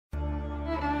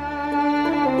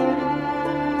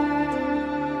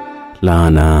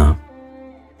Laana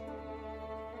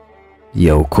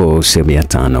ya Ukoo sehemu ya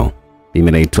 5.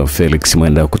 Mimi naitwa Felix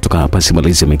Mwenda kutoka hapa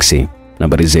Simulizi Mixi.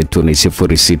 Nambari zetu ni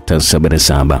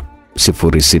 0677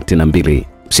 062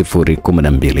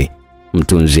 012.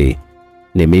 Mtunzi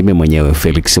ni mimi mwenyewe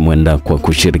Felix Mwenda kwa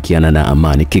kushirikiana na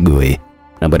Amani Kigoe.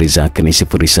 Nambari zake ni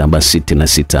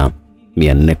 0766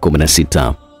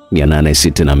 416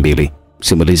 862.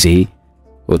 Simulizi hii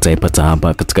utaipata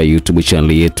hapa katika YouTube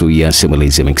channel yetu ya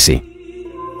Simulizi Mixi.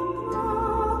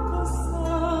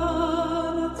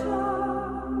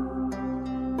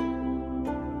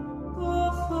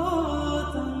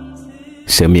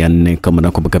 Sehemu ya 4, kama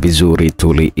nakumbuka vizuri,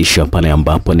 tuliisha pale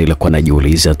ambapo nilikuwa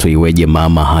najiuliza tuiweje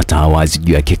mama hata hawazi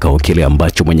juu ya kikao kile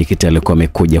ambacho mwenyekiti alikuwa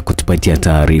amekuja kutupatia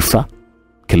taarifa.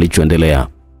 Kilichoendelea,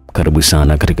 karibu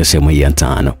sana katika sehemu hii ya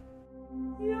 5.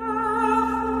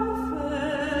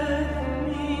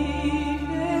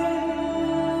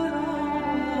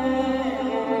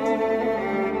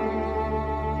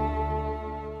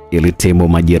 Ilitimu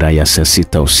majira ya saa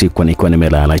 6 usiku nikiwa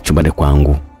nimelala chumbani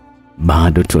kwangu.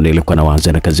 Bado tu nilikuwa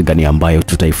nawaza na kazi gani ambayo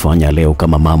tutaifanya leo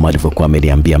kama mama alivyokuwa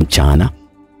ameniambia mchana.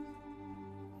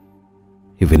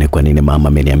 Hivi ni kwa nini mama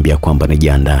ameniambia kwamba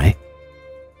nijiandae?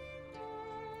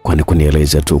 Kwani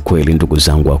kunieleza tu kweli ndugu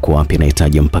zangu wako wapi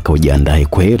nahitaji mpaka ujiandae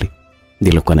kweli?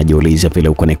 Nilikuwa najiuliza vile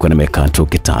huko nilikuwa nimekaa tu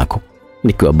kitako,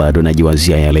 nikiwa bado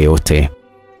najiwazia yale yote.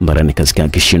 Mara nikasikia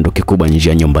kishindo kikubwa nje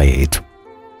ya nyumba yetu.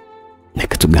 Ni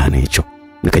kitu gani hicho?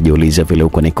 Nikajiuliza vile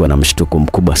huko nikiwa na mshtuko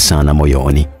mkubwa sana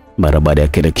moyoni. Mara baada ya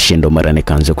kile kishindo, mara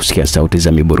nikaanza kusikia sauti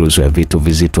za miburuzo ya vitu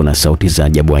vizito na sauti za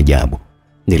ajabu ajabu.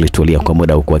 Nilitulia kwa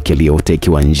muda huko, akili yote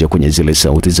ikiwa nje kwenye zile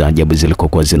sauti za ajabu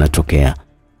zilikokuwa zinatokea.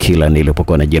 Kila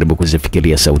nilipokuwa najaribu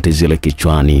kuzifikiria sauti zile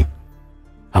kichwani,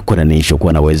 hakuna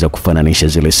nilichokuwa naweza kufananisha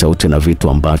zile sauti na vitu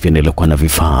ambavyo nilikuwa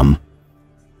navifahamu.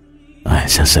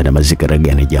 Sasa na mazingira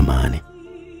gani jamani?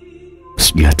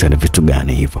 Sijui hata ni vitu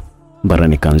gani hivyo. Mara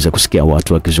nikaanza kusikia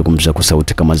watu wakizungumza kwa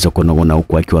sauti kama za kunong'ona,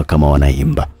 huku wakiwa kama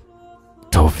wanaimba.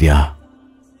 Tovya,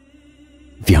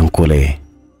 vyankule,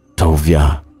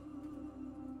 tovya,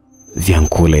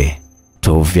 vyankule,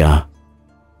 tovya,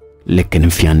 lekeni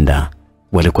mfyanda.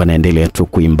 Walikuwa naendelea tu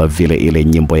kuimba vile ile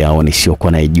nyimbo yao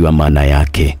nisiokuwa naijua maana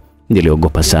yake.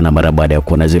 Niliogopa sana mara baada ya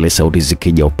kuona zile sauti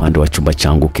zikija upande wa chumba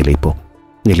changu kilipo.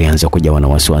 Nilianza kujawa na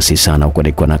wasiwasi sana huko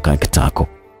nikiwa nakaa kitako.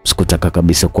 Sikutaka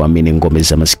kabisa kuamini ngome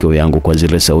za masikio yangu kwa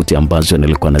zile sauti ambazo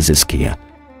nilikuwa nazisikia.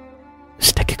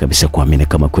 Sitaki kabisa kuamini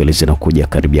kama kweli zinakuja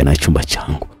karibia na chumba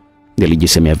changu.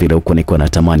 Nilijisemea vile huko nikiwa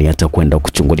natamani hata kwenda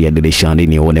kuchungulia dirishani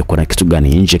nione kuna kitu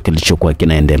gani nje kilichokuwa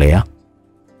kinaendelea.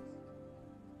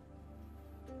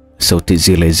 Sauti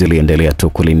zile ziliendelea tu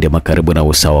kulindima karibu na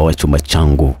usawa wa chumba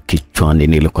changu. Kichwani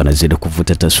nilikuwa nazidi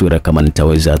kuvuta taswira kama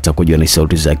nitaweza hata kujua ni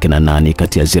sauti za kina nani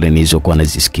kati ya zile nilizokuwa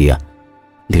nazisikia.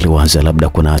 Niliwaza labda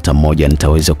kuna hata mmoja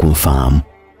nitaweza kumfahamu.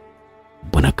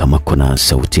 Mbona kama kuna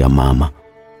sauti ya mama?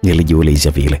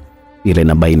 Nilijiuliza vile. Ile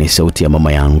nabaini sauti ya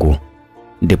mama yangu.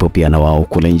 Ndipo pia na wao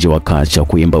kule nje wakaacha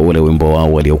kuimba ule wimbo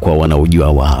wao waliokuwa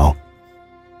wanaujua wao.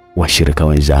 Washirika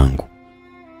wenzangu,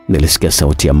 nilisikia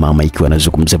sauti ya mama ikiwa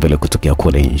inazungumza vile kutokea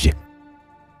kule nje.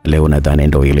 Leo nadhani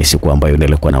ndio ile siku ambayo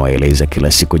nilikuwa nawaeleza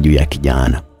kila siku juu ya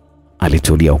kijana.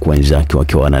 Alitulia huku wenzake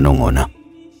wakiwa wananong'ona.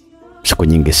 Siku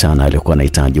nyingi sana alikuwa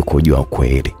anahitaji kujua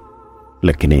ukweli,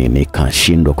 lakini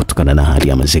nikashindwa kutokana na hali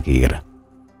ya mazingira.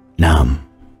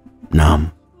 Naam,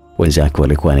 wenzake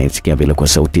walikuwa wanaitikia vile kwa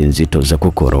sauti nzito za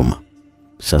kukoroma.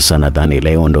 Sasa nadhani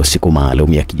leo ndo siku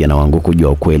maalum ya kijana wangu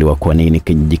kujua ukweli wa kwa nini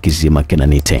kijiji kizima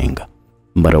kinanitenga.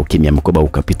 Mara ukimya mkubwa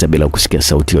ukapita bila kusikia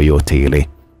sauti yoyote ile,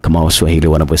 kama Waswahili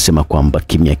wanavyosema kwamba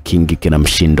kimya kingi kina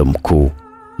mshindo mkuu.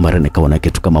 Mara nikaona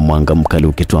kitu kama mwanga mkali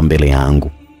ukitoa mbele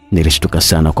yangu. Nilishtuka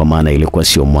sana kwa maana ilikuwa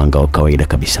sio mwanga wa kawaida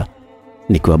kabisa.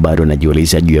 Nikiwa bado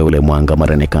najiuliza juu ya ule mwanga,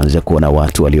 mara nikaanza kuona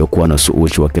watu waliokuwa nusu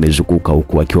uchi wakinizunguka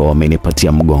huku wakiwa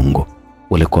wamenipatia mgongo.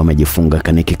 Walikuwa wamejifunga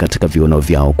kaniki katika viuno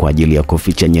vyao kwa ajili ya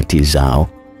kuficha nyeti zao,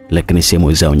 lakini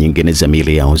sehemu zao nyingine za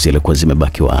miili yao zilikuwa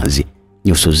zimebaki wazi.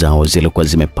 Nyuso zao zilikuwa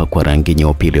zimepakwa rangi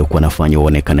nyeupe iliyokuwa inafanya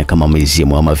waonekane kama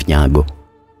mizimu ama vinyago.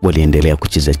 Waliendelea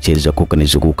kucheza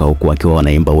kukanizunguka huku wakiwa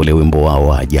wanaimba ule wimbo wao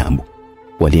wa ajabu.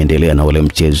 Waliendelea na ule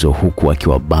mchezo huku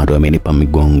wakiwa bado wamenipa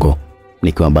migongo.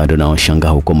 Nikiwa bado naoshangaa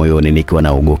huko moyoni nikiwa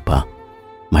naogopa.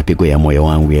 Mapigo ya moyo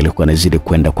wangu yalikuwa yanazidi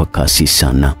kwenda kwa kasi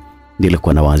sana.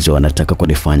 Nilikuwa na wazo wanataka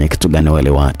kunifanya kitu gani wale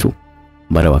watu.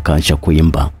 Mara wakaacha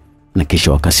kuimba na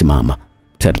kisha wakasimama.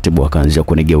 Taratibu wakaanza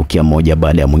kunigeukia mmoja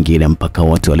baada ya mwingine mpaka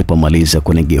wote walipomaliza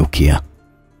kunigeukia.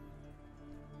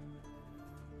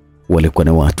 Walikuwa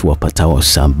ni watu wapatao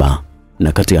 7,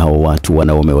 na kati ya hao watu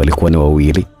wanaume walikuwa ni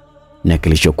 2 Na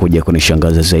kilichokuja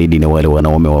kunishangaza zaidi ni wale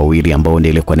wanaume wawili ambao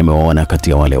nilikuwa nimewaona kati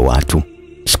ya wale watu.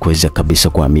 Sikuweza kabisa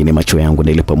kuamini macho yangu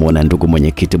nilipomwona ndugu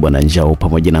mwenyekiti Bwana Njau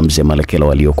pamoja na mzee Malekela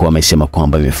waliokuwa wamesema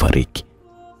kwamba amefariki.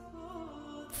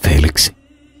 Felix.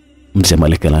 Mzee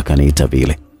Malekela akaniita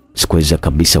vile. Sikuweza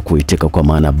kabisa kuitika kwa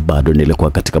maana bado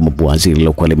nilikuwa katika mabwazi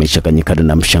lilokuwa limechanganyikana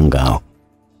na mshangao.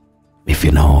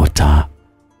 Hivi naota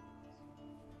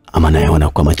ama nayaona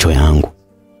kwa macho yangu?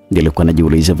 Nilikuwa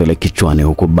najiuliza vile kichwani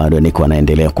huku bado nilikuwa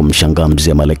naendelea kumshangaa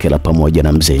mzee Malekela pamoja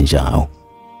na mzee Njau.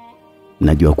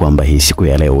 Najua kwamba hii siku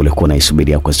ya leo ulikuwa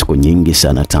unaisubiria kwa siku nyingi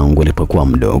sana tangu ulipokuwa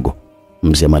mdogo.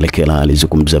 Mzee Malekela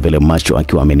alizungumza vile macho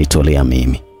akiwa amenitolea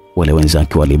mimi. Wale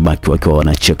wenzake walibaki wakiwa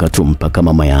wanacheka tu mpaka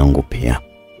mama yangu pia.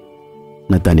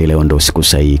 Nadhani leo ndo siku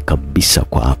sahihi kabisa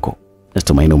kwako.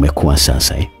 Natumaini umekuwa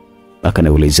sasa.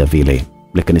 Akaniuliza vile,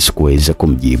 lakini sikuweza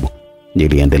kumjibu.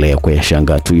 Niliendelea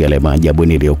kuyashangaa tu yale maajabu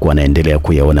niliyokuwa naendelea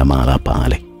kuyaona mahala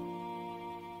pale.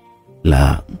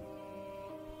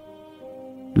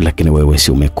 Lakini wewe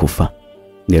si umekufa?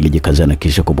 Nilijikazana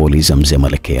kisha kumuuliza mzee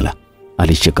Malekela.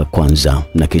 Alicheka kwanza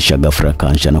na kisha ghafla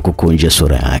kaanza na kukunja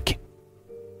sura yake.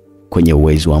 Kwenye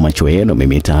uwezo wa macho yenu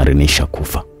mimi tayari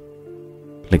nishakufa.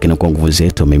 Lakini kwa nguvu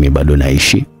zetu mimi bado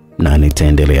naishi na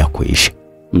nitaendelea kuishi.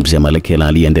 Mzee Malekela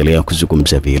aliendelea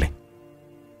kuzungumza vile.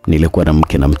 Nilikuwa na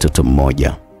mke na mtoto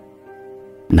mmoja.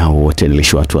 Na wote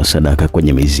nilishawatoa sadaka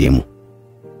kwenye mizimu.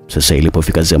 Sasa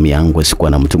ilipofika zamu yangu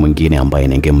sikuwa na mtu mwingine ambaye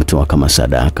ningemtoa kama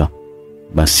sadaka.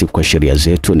 Basi kwa sheria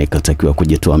zetu nikatakiwa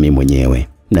kujitoa mimi mwenyewe,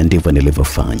 na ndivyo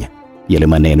nilivyofanya. Yale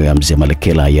maneno ya mzee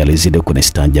Malekela yalizidi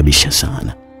kunistaajabisha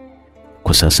sana.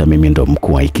 Kwa sasa mimi ndo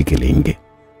mkuu wa hiki kilinge.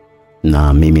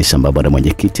 Na mimi sambamba na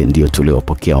mwenyekiti ndio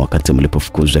tuliopokea wakati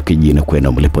mlipofukuzwa kijijini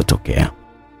kwenu mlipotokea.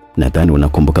 Nadhani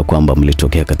unakumbuka kwamba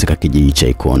mlitokea katika kijiji cha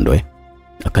Ikondwe.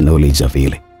 Akaniuliza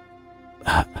vile.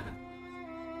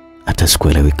 Hata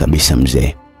sikuelewi kabisa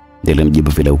mzee.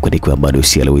 Nilimjibu vile huko nikiwa bado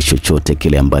sielewi chochote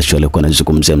kile ambacho alikuwa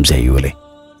anazungumzia mzee yule.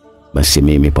 Basi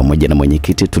mimi pamoja na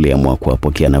mwenyekiti tuliamua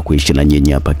kuwapokea na kuishi na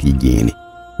nyinyi hapa kijijini.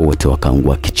 Wote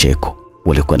wakaangua kicheko.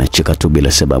 Walikuwa wanacheka tu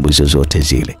bila sababu zozote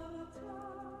zile.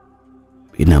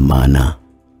 Ina maana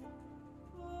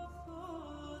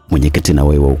mwenyekiti na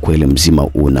wewe ukweli mzima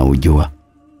unaujua?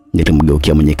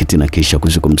 Nilimgeukia mwenyekiti na kisha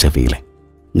kuzungumza vile.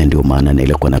 Na ndio maana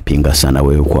nilikuwa napinga sana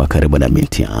wewe kwa karibu na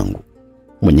binti yangu.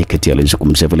 Mwenyekiti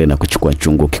alizungumza vile na kuchukua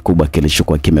chungu kikubwa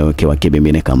kilichokuwa kimewekewa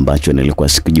kimiminika ambacho nilikuwa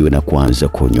sikijui na kuanza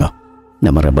kunywa.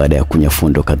 Na mara baada ya kunywa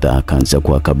fundo kadhaa akaanza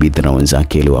kuwakabidhi na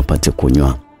wenzake ili wapate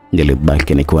kunywa.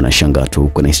 Nilibaki nikiwa nashangaa tu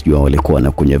huko nisijua walikuwa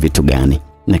wanakunywa vitu gani.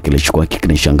 Na kilichokuwa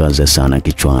kikinishangaza sana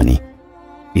kichwani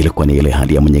ilikuwa ni ile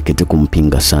hali ya mwenyekiti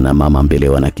kumpinga sana mama mbele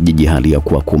ya wanakijiji, hali ya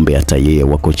kuwa kumbe hata yeye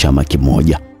wako chama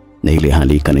kimoja. Na ile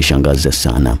hali ikanishangaza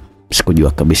sana.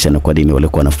 Sikujua kabisa na kwa nini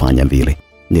walikuwa wanafanya vile.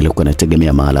 Nilikuwa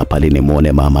nategemea mahala pale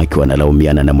nimuone mama akiwa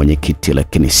analaumiana na mwenyekiti,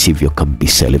 lakini sivyo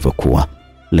kabisa ilivyokuwa.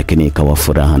 Lakini ikawa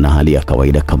furaha na hali ya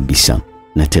kawaida kabisa,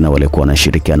 na tena walikuwa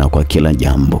wanashirikiana kwa kila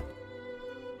jambo.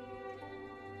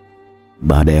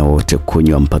 Baada ya wote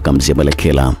kunywa mpaka mzee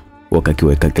Malekela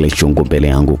wakakiweka kile chungu mbele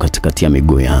yangu katikati ya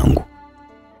miguu yangu.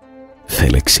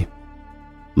 Felix.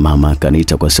 Mama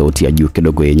akaniita kwa sauti ya juu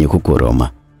kidogo yenye kukoroma.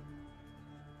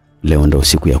 Leo ndo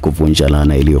siku ya kuvunja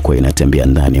laana iliyokuwa inatembea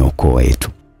ndani ya ukoo wetu.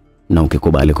 Na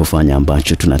ukikubali kufanya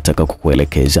ambacho tunataka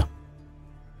kukuelekeza,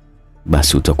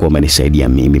 basi utakuwa umenisaidia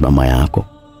mimi mama yako.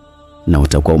 Na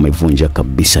utakuwa umevunja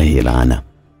kabisa hii laana.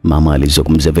 Mama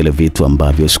alizungumza vile vitu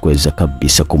ambavyo sikuweza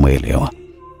kabisa kumuelewa.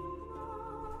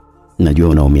 Najua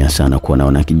unaumia sana kuona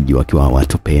wanakijiji wakiwa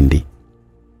hawatupendi.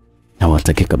 Na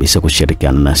hawataki kabisa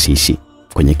kushirikiana na sisi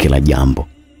kwenye kila jambo.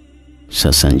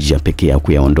 Sasa njia pekee ya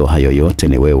kuyaondoa hayo yote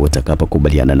ni wewe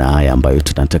utakapokubaliana na haya ambayo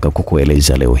tunataka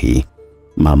kukueleza leo hii.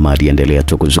 Mama aliendelea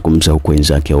tu kuzungumza huku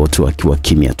wenzake wote wakiwa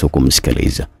kimya tu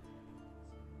kumsikiliza.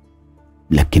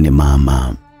 Lakini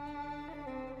mama,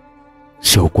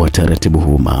 sio kwa taratibu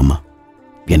huu mama.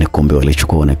 Yaani kumbe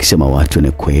walichukua wanakisema watu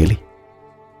ni kweli.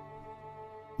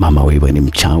 Mama wewe ni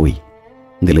mchawi.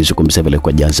 Nilizungumza vile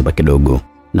kwa jaziba kidogo.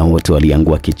 Na wote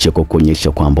waliangua kicheko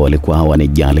kuonyesha kwamba walikuwa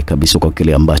hawanijali kabisa kwa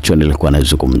kile ambacho nilikuwa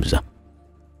nazungumza.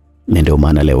 Ndio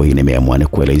maana leo hii nimeamua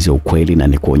nikueleze ukweli na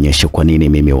nikuonyeshe kwa nini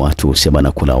mimi watu husema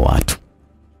na kula watu.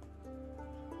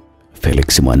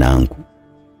 Felix mwanangu,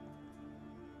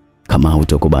 kama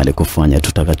hutakubali kufanya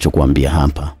tutakachokuambia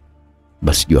hapa,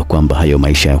 basi jua kwamba hayo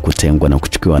maisha ya kutengwa na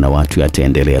kuchukiwa na watu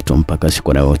yataendelea tu mpaka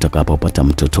siku na wewe utakapopata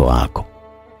mtoto wako.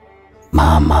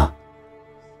 Mama,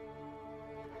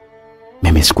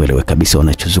 mimi sikuelewa kabisa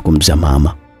unachozungumza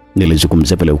mama.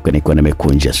 Nilizungumza vile ukanikuwa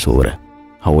nimekunja sura.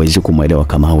 Hawezi kumuelewa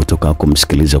kama hutaka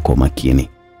kumsikiliza kwa makini.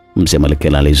 Mzee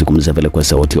Malekela alizungumza vile kwa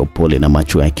sauti ya upole na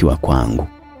macho yakiwa kwangu.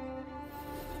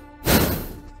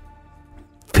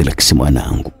 Felix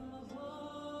mwanangu,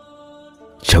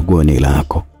 chaguo ni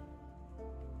lako.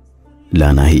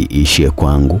 Laana hii ishie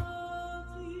kwangu,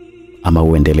 ama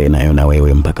uendelee nayo na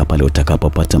wewe mpaka pale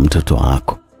utakapopata mtoto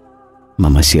wako.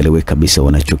 Mama sielewi kabisa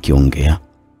wanachokiongea,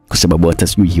 kwa sababu hata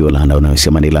sijui hiyo laana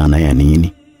unayosema ni laana ya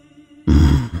nini.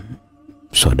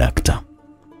 So dakta,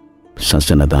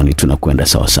 sasa nadhani tunakwenda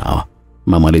sawa sawa.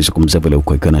 Mama alizungumza vile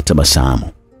huko akiwa na tabasamu.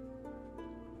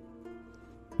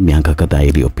 Miaka kadhaa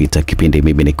iliyopita, kipindi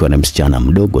mimi nikiwa na msichana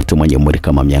mdogo tu mwenye umri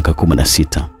kama miaka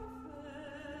 16,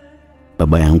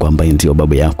 baba yangu ambaye ndio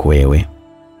baba yako wewe,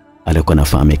 alikuwa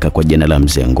anafahamika kwa jina la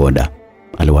Mzee Ngoda,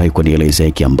 aliwahi kunieleza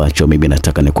hiki ambacho mimi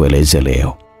nataka nikueleze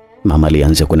leo. Mama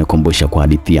alianza kunikumbusha kwa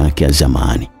hadithi yake ya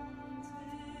zamani.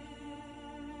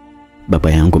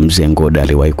 Baba yangu Mzee Ngoda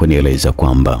aliwahi kunieleza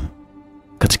kwamba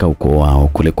katika ukoo wao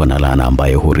kulikuwa na laana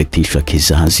ambayo hurithishwa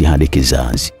kizazi hadi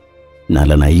kizazi, na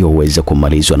laana hiyo huweza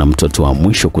kumalizwa na mtoto wa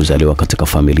mwisho kuzaliwa katika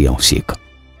familia husika.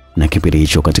 Na kipindi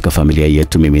hicho katika familia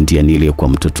yetu mimi ndiye niliyekuwa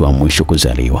mtoto wa mwisho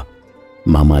kuzaliwa.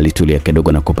 Mama alitulia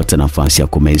kidogo na kupata nafasi ya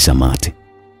kumeza mate.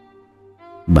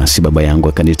 Basi baba yangu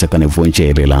akanitaka nivunje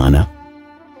ile laana,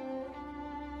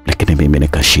 lakini mimi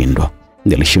nikashindwa.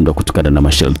 Nilishindwa kutokana na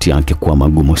masharti yake kuwa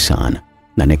magumu sana,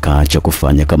 na nikaacha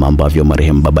kufanya kama ambavyo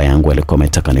marehemu baba yangu alikuwa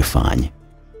ametaka nifanye.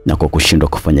 Na kwa kushindwa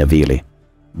kufanya vile,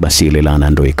 basi ile laana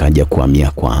ndio ikaja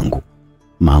kuhamia kwangu.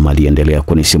 Mama aliendelea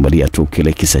kunisimulia tu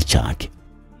kile kisa chake.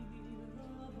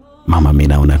 Mama, mimi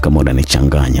naona kama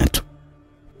unanichanganya tu.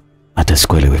 Hata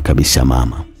sikuelewi kabisa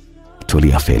mama.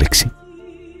 Tulia Felix,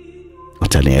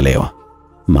 utanielewa.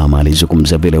 Mama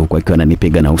alizungumza vile huku akiwa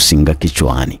ananipiga na usinga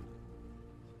kichwani.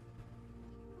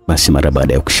 Basi mara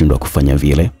baada ya kushindwa kufanya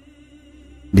vile,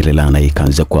 ile laana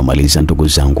ikaanza kuamaliza ndugu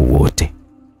zangu wote,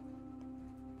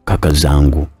 kaka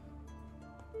zangu,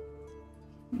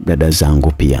 dada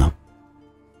zangu pia,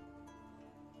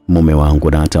 mume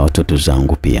wangu na hata watoto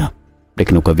zangu pia.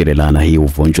 Lakini kwa vile laana hii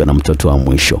huvunjwa na mtoto wa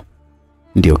mwisho,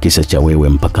 ndio kisa cha wewe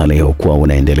mpaka leo kuwa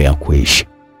unaendelea kuishi.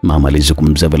 Mama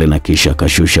alizungumza vile na kisha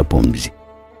akashusha pumzi.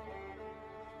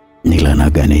 Ni laana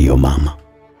gani hiyo mama?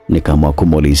 Nikaamua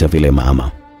kumuuliza vile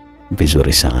mama.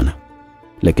 Vizuri sana,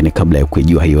 lakini kabla ya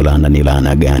kujua hiyo laana ni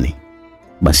laana gani,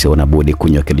 basi unabudi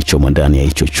kunywa kilichomo ndani ya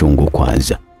hicho chungu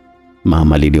kwanza.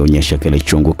 Mama alinionyesha kile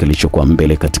chungu kilichokuwa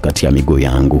mbele katikati ya miguu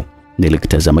yangu.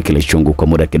 Nilikitazama kile chungu kwa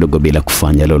muda kidogo bila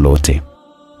kufanya lolote.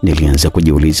 Nilianza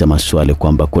kujiuliza maswali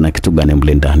kwamba kuna kitu gani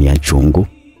mle ndani ya chungu,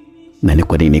 na ni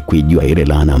kwa nini kuijua ile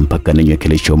laana mpaka ninywe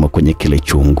kilichomo kwenye kile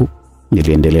chungu.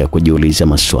 Niliendelea kujiuliza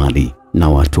maswali, na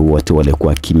watu wote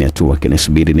walikuwa kimya tu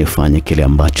wakinisubiri nifanye kile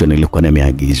ambacho nilikuwa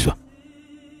nimeagizwa.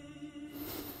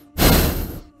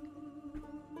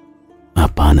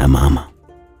 Hapana mama,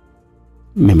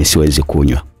 mimi siwezi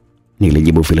kunywa,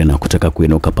 nilijibu vile na kutaka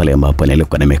kuinuka pale ambapo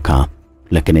nilikuwa nimekaa,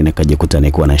 lakini nikajikuta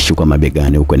nilikuwa nashuka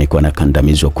mabegani huko nilikuwa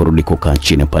nakandamizwa kurudi kukaa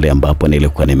chini pale ambapo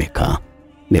nilikuwa nimekaa.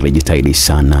 Nilijitahidi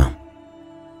sana,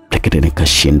 lakini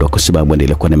nikashindwa kwa sababu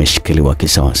nilikuwa nimeshikiliwa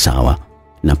kisawa sawa.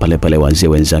 Na pale pale wazee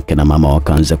wenzake na mama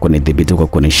wakaanza kunidhibiti kwa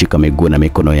kunishika miguu na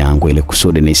mikono yangu ili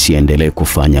kusudi nisiendelee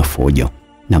kufanya fujo.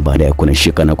 Na baada ya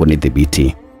kunishika na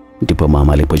kunidhibiti, ndipo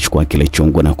mama alipochukua kile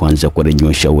chungu na kuanza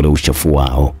kurejesha ule uchafu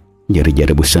wao.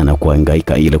 Nilijaribu sana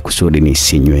kuhangaika ili kusudi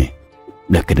nisinywe,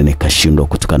 lakini nikashindwa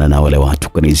kutokana na wale watu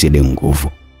kunizidi nguvu.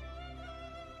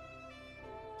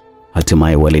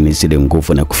 Hatimaye walinizidi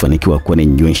nguvu na kufanikiwa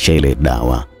kuninywesha ile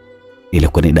dawa.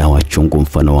 Ilikuwa ni dawa chungu,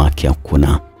 mfano wake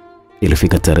hakuna.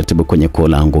 Ilifika taratibu kwenye koo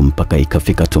langu mpaka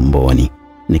ikafika tumboni.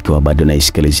 Nikiwa bado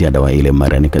naisikilizia dawa ile,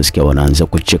 mara nikasikia wanaanza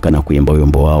kucheka na kuimba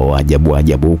wimbo wao wa ajabu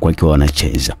ajabu huku wakiwa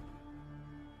wanacheza.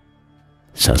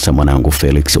 Sasa mwanangu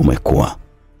Felix, umekuwa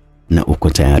na uko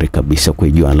tayari kabisa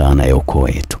kuijua laana ya ukoo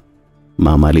wetu.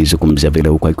 Mama alizungumzia vile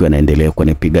huku akiwa anaendelea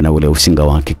kunipiga na ule usinga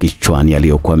wake kichwani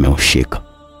aliyokuwa ameushika.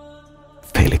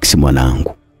 Felix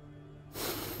mwanangu,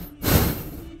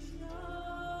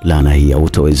 laana hii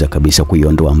hutaweza kabisa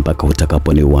kuiondoa mpaka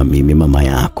utakaponiua mimi mama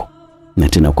yako, na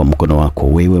tena kwa mkono wako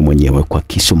wewe mwenyewe kwa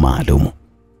kisu maalum.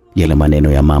 Yale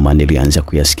maneno ya mama nilianza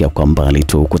kuyasikia kwa mbali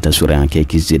tu, huku taswira yake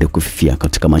ikizidi kufifia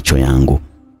katika macho yangu.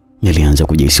 Nilianza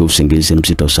kujihisi usingizi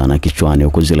mzito sana kichwani,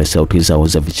 huku zile sauti zao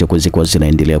za vicheko zilikuwa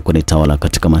zinaendelea kunitawala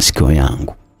katika masikio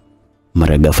yangu.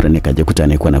 Mara ghafla nikajikuta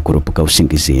nilikuwa nakurupuka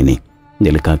usingizini.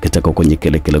 Nilikaa kitako kwenye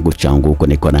kile kilego changu huko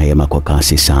nilikuwa na hema kwa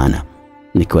kasi sana,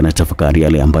 nikiwa na tafakari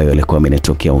yale ambayo yalikuwa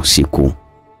yamenitokea usiku.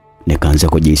 Nikaanza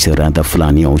kujihisi radha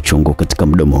fulani ya uchungu katika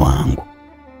mdomo wangu.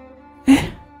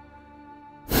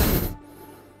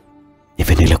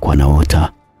 Hivi nilikuwa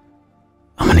naota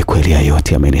ama ni kweli haya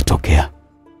yote yamenitokea?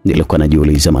 Nilikuwa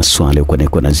najiuliza maswali huko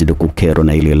nilikuwa nazidi kukerwa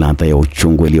na ile ladha ya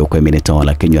uchungu iliyokuwa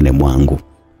imenitawala kinywani mwangu.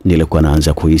 Nilikuwa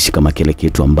naanza kuhisi kama kile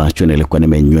kitu ambacho nilikuwa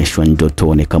nimenyweshwa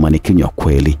ndotoni kama ni kinywa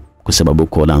kweli, kwa sababu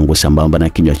koo langu sambamba na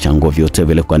kinywa changu vyote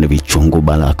vilikuwa ni vichungu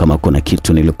bala kama kuna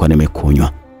kitu nilikuwa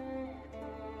nimekunywa.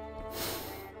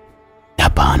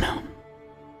 Hapana,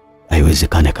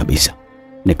 haiwezekani kabisa.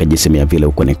 Nikajisemea vile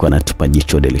huko nilikuwa natupa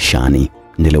jicho dirishani.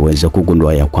 Niliweza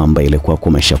kugundua ya kwamba ilikuwa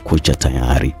kumeshakucha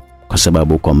tayari, kwa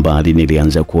sababu kwa mbali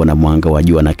nilianza kuona mwanga wa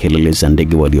jua na kelele za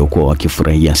ndege waliokuwa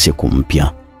wakifurahia siku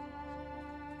mpya.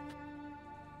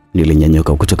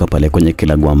 Nilinyanyuka kutoka pale kwenye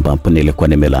kilago ambapo nilikuwa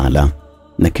nimelala,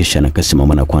 na kisha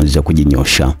nikasimama na kuanza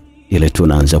kujinyosha. Ile tu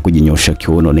naanza kujinyosha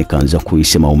kiuno, nikaanza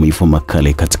kuhisi maumivu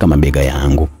makali katika mabega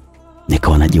yangu.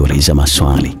 Nikawa najiuliza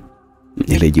maswali.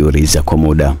 Nilijiuliza kwa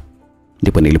muda,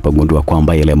 ndipo nilipogundua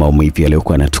kwamba ile maumivu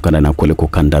yalikuwa yanatokana na kule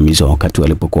kukandamizwa wakati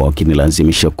walipokuwa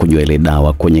wakinilazimisha kunywa ile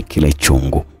dawa kwenye kile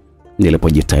chungu.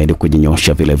 Nilipojitahidi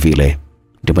kujinyosha vile vile,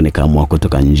 ndipo nikaamua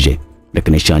kutoka nje.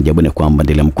 Lakini cha ajabu ni kwamba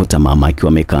nilimkuta mama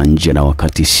akiwa amekaa nje, na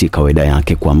wakati si kawaida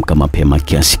yake kuamka mapema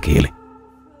kiasi kile.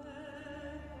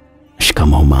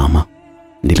 "Shikamoo mama,"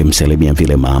 nilimsalimia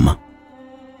vile mama.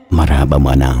 "Marahaba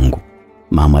mwanangu."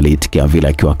 Mama aliitikia vile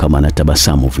akiwa kama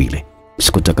anatabasamu vile.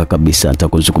 Sikutaka kabisa hata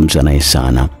kuzungumza naye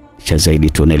sana. Cha zaidi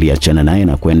tu niliachana naye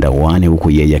na kwenda uani,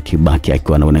 huku yeye akibaki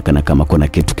akiwa anaonekana kama kuna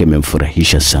kitu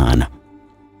kimemfurahisha sana.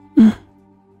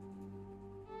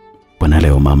 Bwana,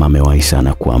 leo mama amewahi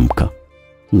sana kuamka,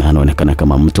 na anaonekana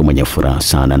kama mtu mwenye furaha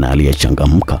sana na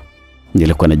aliyechangamka.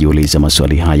 Nilikuwa najiuliza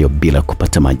maswali hayo bila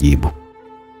kupata majibu.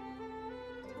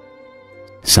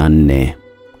 Saa 4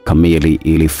 kamili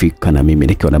ilifika na mimi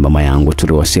nikiwa na mama yangu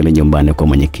tuliwasili nyumbani kwa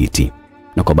mwenyekiti.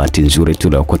 Na kwa bahati nzuri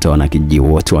tuliwakuta wanakijiji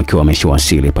wote wakiwa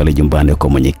wameshawasili pale nyumbani kwa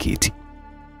mwenyekiti.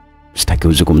 Sitaki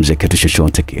uzungumze kitu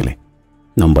chochote kile,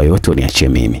 naomba yote uniachie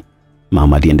mimi,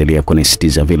 mama aliendelea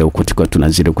kunisitiza vile huku tukiwa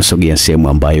tunazidi kusogea sehemu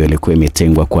ambayo ilikuwa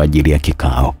imetengwa kwa ajili ya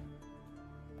kikao.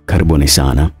 Karibuni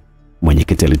sana.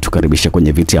 Mwenyekiti alitukaribisha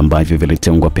kwenye viti ambavyo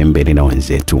vilitengwa pembeni na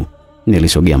wenzetu.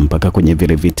 Nilisogea mpaka kwenye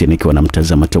vile viti nikiwa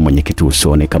namtazama tu mwenyekiti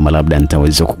usoni kama labda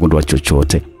nitaweza kugundua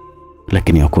chochote,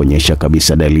 lakini hakuonyesha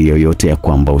kabisa dalili yoyote ya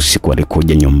kwamba usiku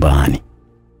alikuja nyumbani.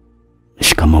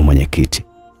 "Shikamoo mwenyekiti,"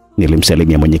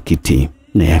 nilimsalimia mwenyekiti,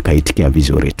 naye akaitikia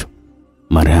vizuri tu.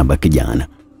 "Marahaba kijana."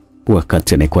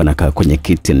 Wakati nilikuwa nakaa kwenye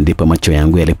kiti ndipo macho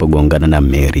yangu yalipogongana na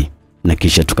Mary, na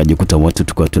kisha tukajikuta wote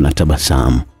tukiwa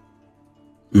tunatabasamu.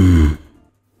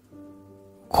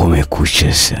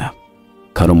 Kumekucha sasa.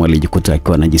 Karumo alijikuta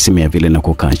akiwa anajisemea vile na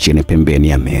kukaa chini pembeni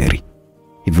ya Mary.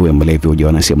 "Hivi wewe mlevi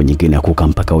hujaona sehemu nyingine ya kukaa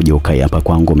mpaka uje ukae hapa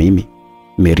kwangu mimi?"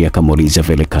 Mary akamuuliza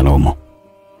vile Karumo.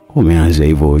 "Umeanza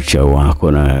hivyo uchawi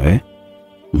wako na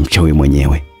mchawi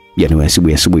mwenyewe. Yaani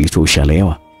wewe asubuhi tu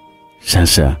ushalewa.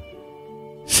 Sasa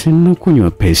sina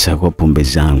kunywa pesa kwa pombe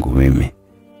zangu mimi."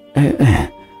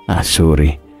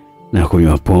 Sorry. Na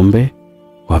kunywa pombe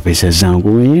kwa pesa zangu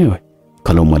mwenyewe."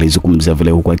 Karumo alizungumza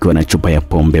vile huku akiwa na chupa ya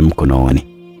pombe mkononi,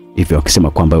 hivyo akisema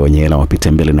kwamba wenye hela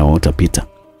wapite mbele na watapita.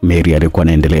 Mary alikuwa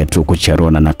anaendelea tu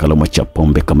kucharona na Karumo cha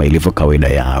pombe kama ilivyo kawaida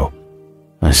yao.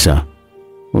 "Sasa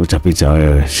utapita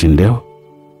wewe, si ndio?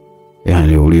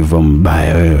 Yaani ulivyo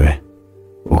mbaya wewe,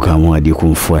 ukaamua hadi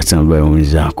kumfuata mbaya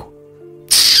mwenzako.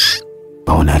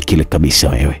 Hauna akili kabisa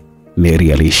wewe."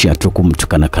 Mary aliishia tu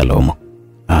kumtukana Karumo.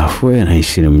 "Wewe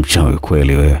naishi ni mchawi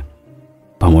kweli wewe,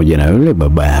 pamoja na yule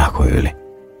baba yako yule."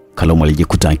 Karumo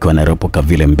alijikuta akiwa anaropoka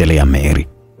vile mbele ya Mary.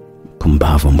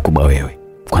 "Pumbavu mkubwa wewe,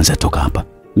 kwanza toka hapa."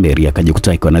 Mary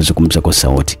akajikuta akiwa anazungumza kwa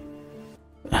sauti.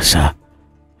 "Sasa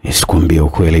nisikwambie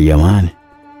ukweli jamani."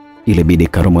 Ilibidi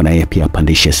Karumo naye pia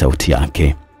apandishe sauti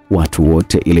yake. Watu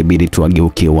wote ilibidi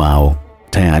tuwageukie wao.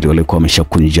 Tayari walikuwa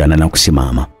wameshakunjana na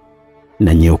kusimama.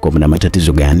 "Na nyinyi uko mna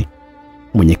matatizo gani?"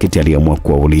 Mwenyekiti aliamua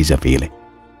kuwauliza vile.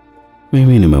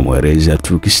 "Mimi nimemweleza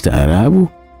tu kistaarabu,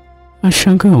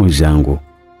 ashangaa zangu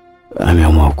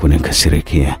ameamua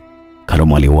kunikasirikia."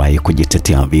 Karumo aliwahi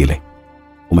kujitetea vile.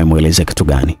 "Umemweleza kitu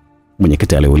gani?"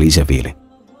 Mwenyekiti aliuliza vile.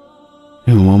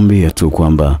 "Nimemwambia tu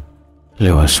kwamba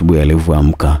leo asubuhi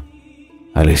alivyoamka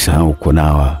alisahau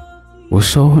kunawa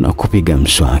uso na kupiga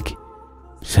mswaki.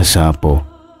 Sasa hapo,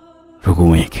 ndugu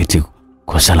mwenyekiti,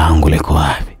 kosa langu liko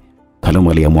wapi?"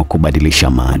 Karumo aliamua kubadilisha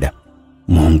mada.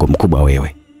 "Mungu mkubwa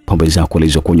wewe, pombe zako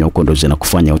ulizokunywa huko ndo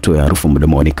zinakufanya utoe harufu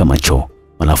mdomoni kama choo.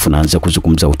 Alafu naanza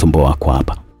kuzungumza utumbo wako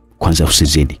hapa. Kwanza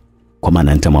usizidi, kwa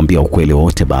maana nitamwambia ukweli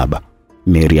wote baba."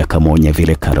 Mary akamwonya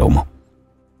vile Karumo.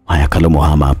 "Haya Karumo,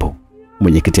 hama hapo."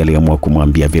 Mwenyekiti aliamua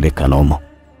kumwambia vile Karumo.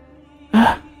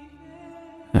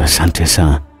 "Asante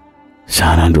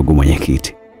sana ndugu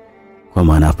mwenyekiti, kwa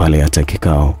maana pale hata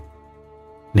kikao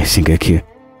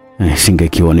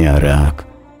nisingekionea haraka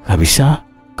kabisa."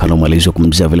 Karumo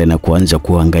alizungumza vile na kuanza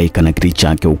kuhangaika na kiti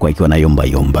chake huku akiwa na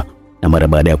yomba. na mara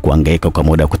baada ya kuhangaika kwa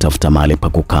muda kutafuta mahali pa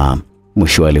kukaa,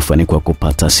 mwisho alifanikiwa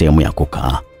kupata sehemu ya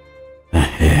kukaa.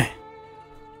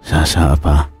 Sasa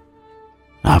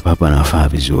hapa panafaa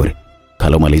vizuri,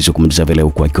 Kalomo alizungumza vile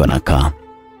huku akiwa anakaa.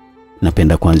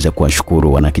 Napenda kwanza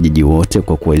kuwashukuru wanakijiji wote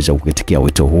kwa kuweza kuitikia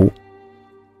wito huu,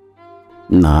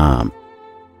 na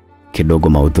kidogo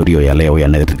mahudhurio ya leo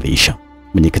yanaridhisha.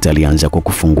 Mwenyekiti alianza kwa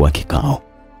kufungua kikao.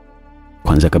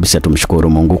 Kwanza kabisa tumshukuru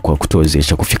Mungu kwa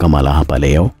kutuwezesha kufika mahali hapa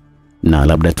leo, na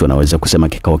labda tunaweza kusema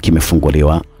kikao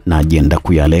kimefunguliwa, na ajenda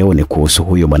kuu ya leo ni kuhusu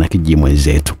huyo mwanakijiji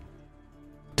mwenzetu.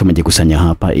 Tumejikusanya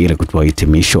hapa ili kutoa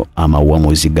hitimisho ama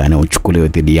uamuzi gani uchukuliwe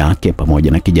dhidi yake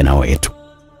pamoja na kijana wetu.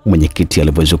 Mwenyekiti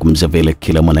alivyozungumza vile,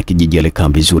 kila mwanakijiji alikaa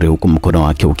vizuri huku mkono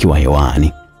wake ukiwa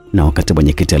hewani, na wakati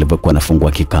mwenyekiti alivyokuwa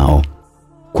anafungua kikao,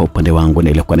 kwa upande wangu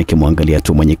nilikuwa nikimwangalia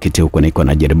tu mwenyekiti huko, nilikuwa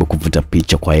najaribu kuvuta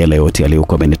picha kwa yale yote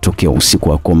yaliyokuwa yamenitokea usiku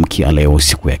wa kuamkia leo,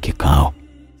 siku ya kikao.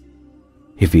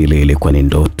 Hivi ile ilikuwa ni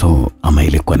ndoto ama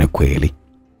ilikuwa ni kweli?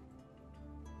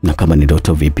 Na kama ni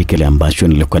ndoto, vipi kile ambacho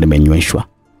nilikuwa nimenyweshwa?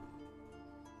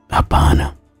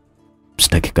 Hapana,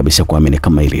 sitaki kabisa kuamini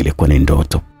kama ile ilikuwa ni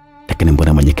ndoto. Lakini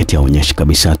mbona mwenyekiti haonyeshi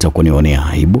kabisa hata kunionea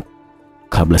aibu?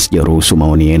 Kabla sijaruhusu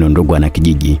maoni yenu, ndugu wana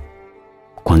kijiji,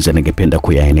 kwanza ningependa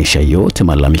kuyaainisha yote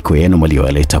malalamiko yenu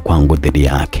mlioyaleta kwangu dhidi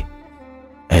yake.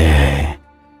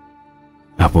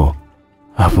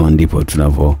 Hapo ndipo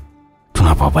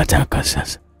tunapopataka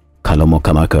sasa. Kalomo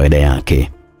kama kawaida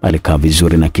yake alikaa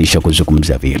vizuri na kisha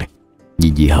kuzungumza vile.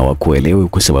 Jiji hawakuelewi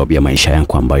kwa sababu ya maisha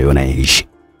yako ambayo unaishi.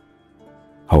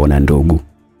 Hawana ndugu,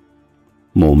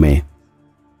 mume,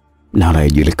 na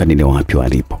haijulikani ni wapi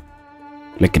walipo.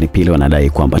 Lakini pili, wanadai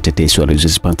kwamba tetesi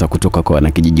walizozipata kutoka kwa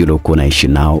wanakijiji waliokuwa naishi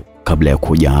nao kabla ya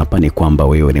kuja hapa ni kwamba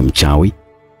wewe ni mchawi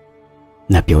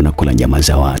na pia unakula nyama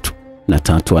za watu. Na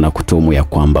tatu, wanakutumu ya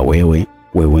kwamba wewe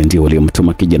ndio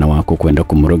uliyemtuma kijana wako kwenda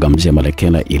kumroga mzee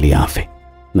Malekela ili afe.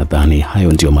 Nadhani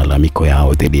hayo ndio malalamiko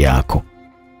yao dhidi yako.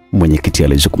 Mwenyekiti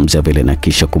alizungumza vile na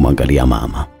kisha kumwangalia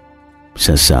mama.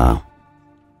 Sasa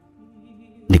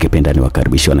nikipenda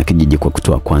niwakaribishe wanakijiji kwa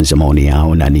kutoa kwanza maoni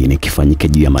yao na nini kifanyike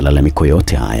juu ya malalamiko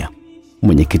yote haya.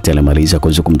 Mwenyekiti alimaliza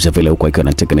kuzungumza vile huko akiwa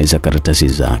anatengeneza karatasi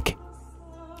zake.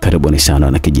 Karibuni sana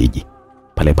wanakijiji.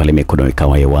 Pale mikono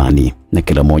ikawa hewani na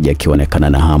kila mmoja akionekana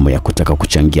na hamu ya kutaka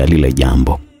kuchangia lile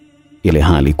jambo. Ile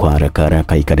hali kwa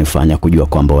haraka ikanifanya kujua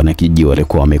kwamba wanakijiji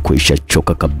walikuwa wamekwisha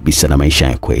choka kabisa na maisha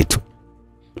ya kwetu.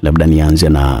 Labda nianze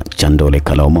na Chandole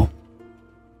Kalomo.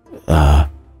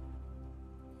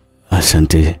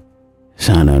 Asante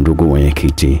sana ndugu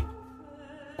mwenyekiti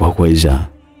kwa kuweza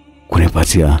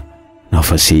kunipatia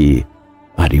nafasi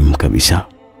adimu kabisa.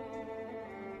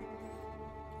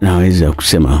 Naweza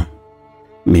kusema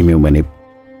mimi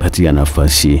umenipatia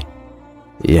nafasi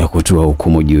ya kutoa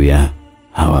hukumu juu ya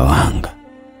hawa wanga,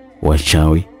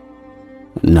 wachawi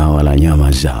na wala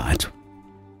nyama za watu.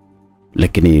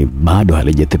 Lakini bado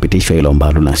halijathibitishwa hilo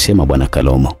ambalo nasema bwana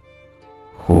Kalomo.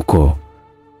 Huko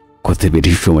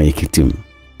kuthibitishwa mwenyekiti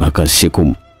mpaka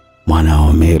siku mwana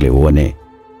wa Mele uone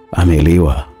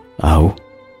ameliwa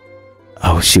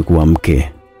au siku wa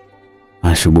mke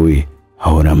asubuhi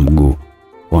haona mguu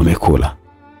wamekula.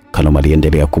 Kalomo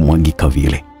aliendelea kumwagika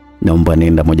vile. Naomba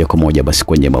nenda moja kwa moja basi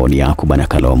kwenye maoni yako bwana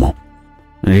Kalomo.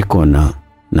 Niko na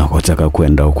kutaka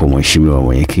kwenda huko mheshimiwa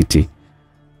mwenyekiti.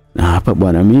 Na hapa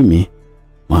bwana, mimi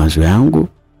mawazo yangu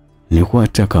ni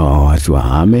kuwataka watu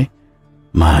wahame,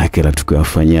 maana kila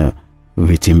tukiwafanyia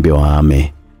vitimbi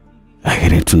wahame,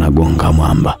 lakini tunagonga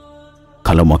mwamba.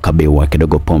 Kalomo akabewa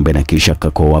kidogo pombe na kisha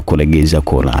kakoa kulegeza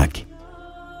koo lake.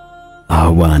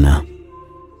 Bwana,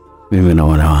 mimi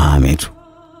naona wahame tu.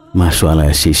 Masuala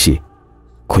ya sisi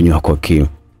kunywa kwa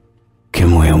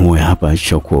kimoya hapa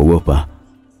cha kuogopa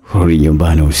kurudi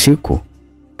nyumbani usiku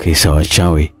kisa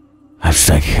wachawi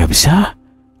hatutaki kabisa.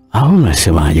 Au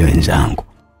mnasemaje wenzangu?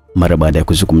 Mara baada ya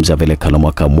kuzungumza vile, Kalomo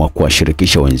akaamua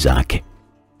kuwashirikisha wenzake.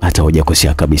 Hata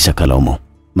hujakosea kabisa Kalomo.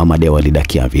 Mama Deo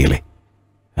alidakia vile.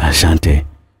 Asante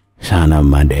sana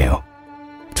Mama Deo.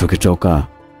 Tukitoka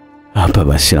hapa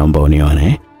basi naomba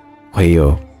unione. Kwa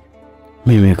hiyo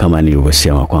mimi kama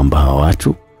nilivyosema kwamba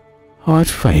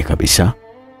hawatufai kabisa,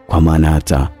 kwa maana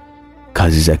hata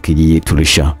kazi za kijiji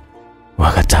tulisha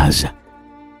wakataza,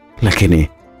 lakini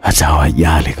hata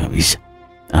hawajali kabisa.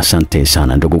 Asante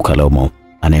sana ndugu Kalomo.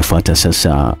 Anayefuata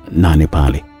sasa nani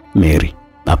pale? Mary.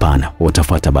 Hapana,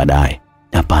 utafuata baadaye.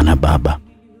 Hapana baba,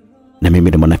 na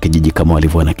mimi ni mwana kijiji kama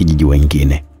walivyo wana kijiji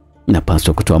wengine,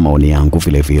 napaswa kutoa maoni yangu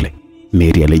vile vile.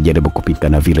 Mary alijaribu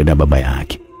kupingana vile na baba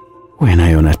yake. Wewe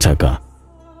nayo nataka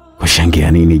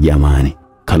kushangia nini jamani?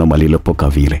 Kalomo alilopoka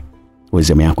vile.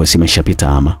 Wezeme yako simeshapita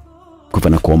ama? Kwa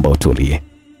kuomba utulie.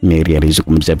 Mary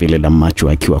alizungumza vile na macho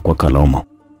akiwa kwa Kalomo.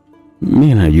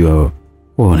 Mimi najua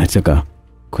wewe unataka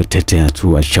kutetea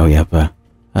tu wachawi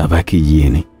hapa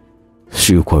kijijini.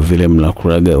 Sio kwa vile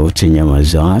mnakulaga wote nyama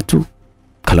za watu.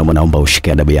 Kalomo, naomba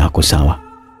ushike adabu yako, sawa?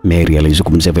 Mary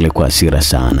alizungumza vile kwa hasira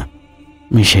sana.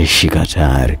 Nimeshashika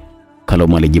tayari,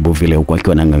 Kalomo alijibu vile huku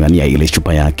akiwa anang'ang'ania ile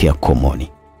chupa yake ya komoni.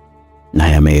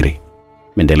 Naya Mary,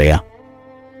 endelea.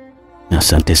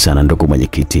 Asante sana ndugu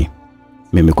mwenyekiti.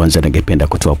 Mimi kwanza ningependa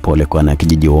kutoa pole kwa wana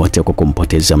kijiji wote kwa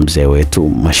kumpoteza mzee wetu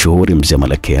mashuhuri, mzee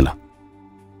Malekela.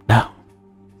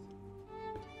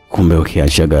 Kumbe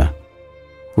ukiachaga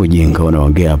ujinga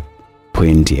unaongea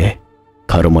pointi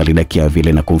Kalomo alidakia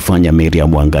vile na kumfanya Mary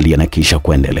amwangalia na kisha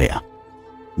kuendelea.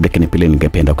 Lakini pili,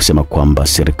 ningependa kusema kwamba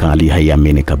serikali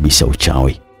haiamini kabisa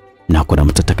uchawi na kuna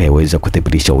mtu atakayeweza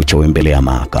kuthibitisha uchawi mbele ya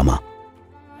mahakama.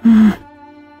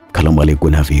 Kalomo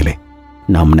aliguna vile.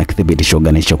 Na mna kithibitisho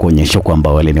gani cha kuonyesha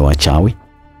kwamba wale ni wachawi?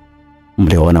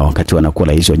 Mliona wakati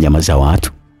wanakula hizo nyama za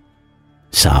watu?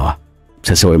 Sawa.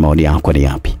 Sasa wewe maoni yako ni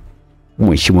yapi?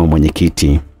 Mheshimiwa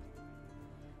mwenyekiti,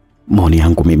 maoni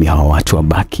yangu mimi hawa watu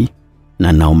wabaki,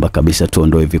 na naomba kabisa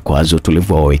tuondoe vikwazo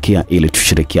tulivyowawekea ili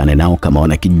tushirikiane nao kama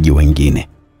wana kijiji wengine.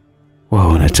 Wao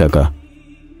wanataka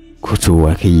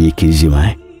kutua kijiji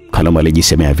kizima. Kalomo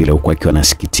alijisemea vile huku akiwa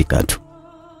anasikitika tu.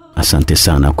 Asante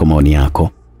sana kwa maoni yako.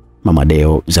 Mama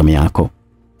Deo, zamu yako.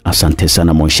 Asante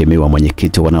sana mheshimiwa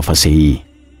mwenyekiti wa nafasi hii.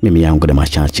 Mimi yangu ni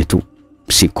machache tu.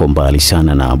 Siko mbali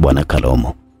sana na bwana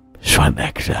Kalomo.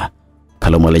 Shwadakta.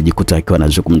 Kalomo alijikuta akiwa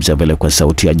anazungumza vile kwa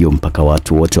sauti ya juu mpaka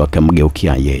watu wote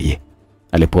wakamgeukia yeye.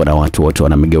 Alipoona watu wote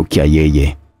wanamgeukia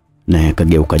yeye, naye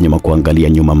akageuka nyuma kuangalia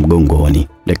nyuma mgongoni.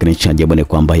 Lakini cha ajabu ni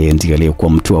kwamba yeye ndiye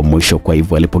aliyekuwa mtu wa mwisho, kwa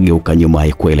hivyo alipogeuka nyuma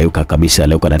haikueleweka kabisa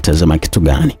alikuwa anatazama kitu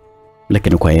gani.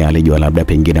 Lakini kwa yeye alijua labda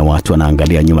pengine watu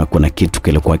wanaangalia nyuma, kuna kitu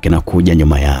kilikuwa kinakuja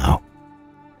nyuma yao.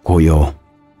 Huyo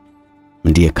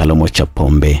ndiye Kalomo cha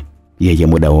pombe. Yeye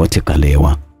muda wote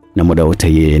kalewa na muda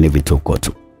wote yeye ni vituko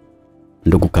tu.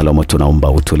 Ndugu Kalomo,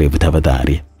 tunaomba utulivu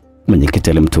tafadhali. Mwenyekiti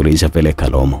alimtuliza vile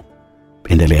Kalomo.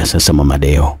 Endelea sasa mama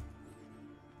Deo.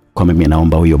 Kwa mimi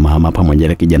naomba huyo mama pamoja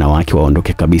na kijana wake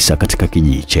waondoke kabisa katika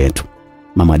kijiji chetu.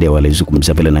 Mama Deo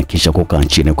alizungumza vile na kisha kukaa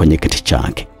chini kwenye kiti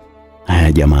chake.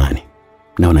 Haya jamani,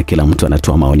 naona kila mtu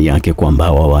anatoa maoni yake kwamba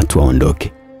hawa watu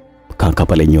waondoke. Kaka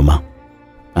pale nyuma.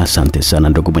 Asante sana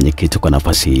ndugu mwenyekiti kwa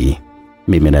nafasi hii.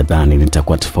 Mimi nadhani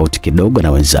nitakuwa tofauti kidogo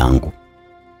na wenzangu.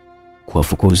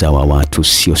 Kuwafukuza hawa watu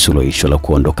sio suluhisho la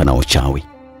kuondoka na uchawi.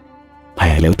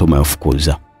 Haya, leo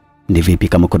tumewafukuza. Ni vipi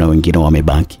kama kuna wengine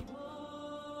wamebaki?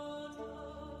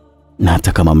 Na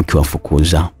hata kama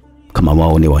mkiwafukuza, kama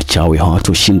wao ni wachawi,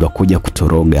 hawatoshindwa kuja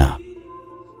kutoroga.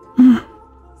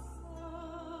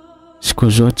 Siku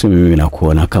zote mimi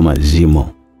nakuona kama zimo.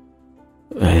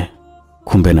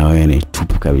 Kumbe na wewe ni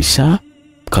tupu kabisa.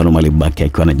 Kalomo alibaki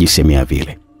akiwa anajisemea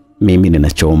vile. Mimi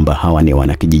ninachoomba, hawa ni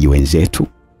wanakijiji wenzetu,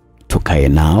 tukae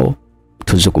nao,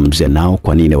 tuzungumze nao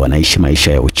kwa nini wanaishi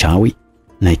maisha ya uchawi,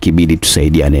 na ikibidi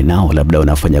tusaidiane nao. Labda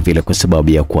wanafanya vile kwa sababu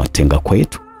ya kuwatenga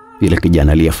kwetu. Yule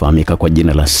kijana aliyefahamika kwa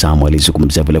jina la Samuel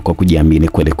alizungumza vile kwa kujiamini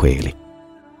kweli kweli.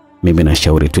 Mimi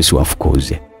nashauri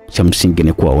tusiwafukuze. Cha msingi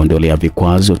ni kuwaondolea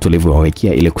vikwazo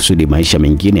tulivyowawekea ili kusudi maisha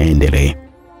mengine yaendelee.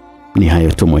 Ni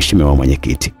hayo tu mheshimiwa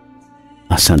mwenyekiti.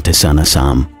 Asante sana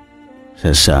Sam.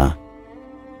 Sasa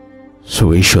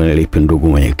suluhisho ni lipi ndugu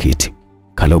mwenyekiti?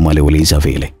 Kalomo aliuliza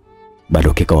vile.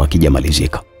 Bado kikao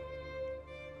hakijamalizika.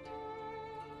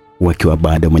 Wakiwa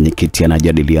bado mwenyekiti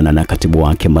anajadiliana na katibu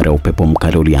wake, mara upepo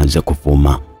mkali ulianza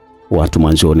kuvuma. Watu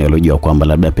mwanzoni walijua kwamba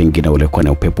labda pengine ulikuwa ni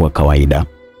upepo wa kawaida,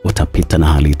 utapita na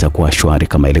hali itakuwa shwari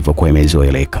kama ilivyokuwa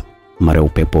imezoeleka. Mara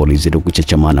upepo ulizidi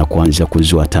kuchachamana, kuanza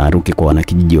kuzua taharuki kwa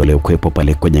wanakijiji waliokuwepo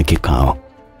pale kwenye kikao.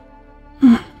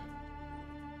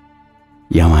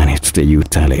 Jamani,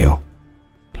 tutajuta leo.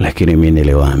 Lakini mimi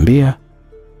niliwaambia.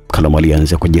 Kalomo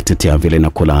alianza kujitetea vile na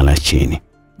kulala chini.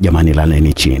 Jamani,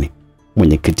 laleni chini.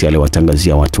 Mwenyekiti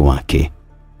aliwatangazia watu wake.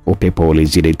 Upepo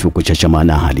ulizidi tu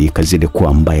kuchachamana, hali ikazidi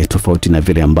kuwa mbaya tofauti na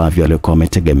vile ambavyo walikuwa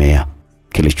wametegemea.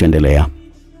 Kilichoendelea,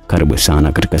 karibu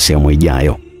sana katika sehemu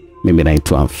ijayo. Mimi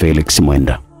naitwa Felix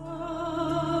Mwenda.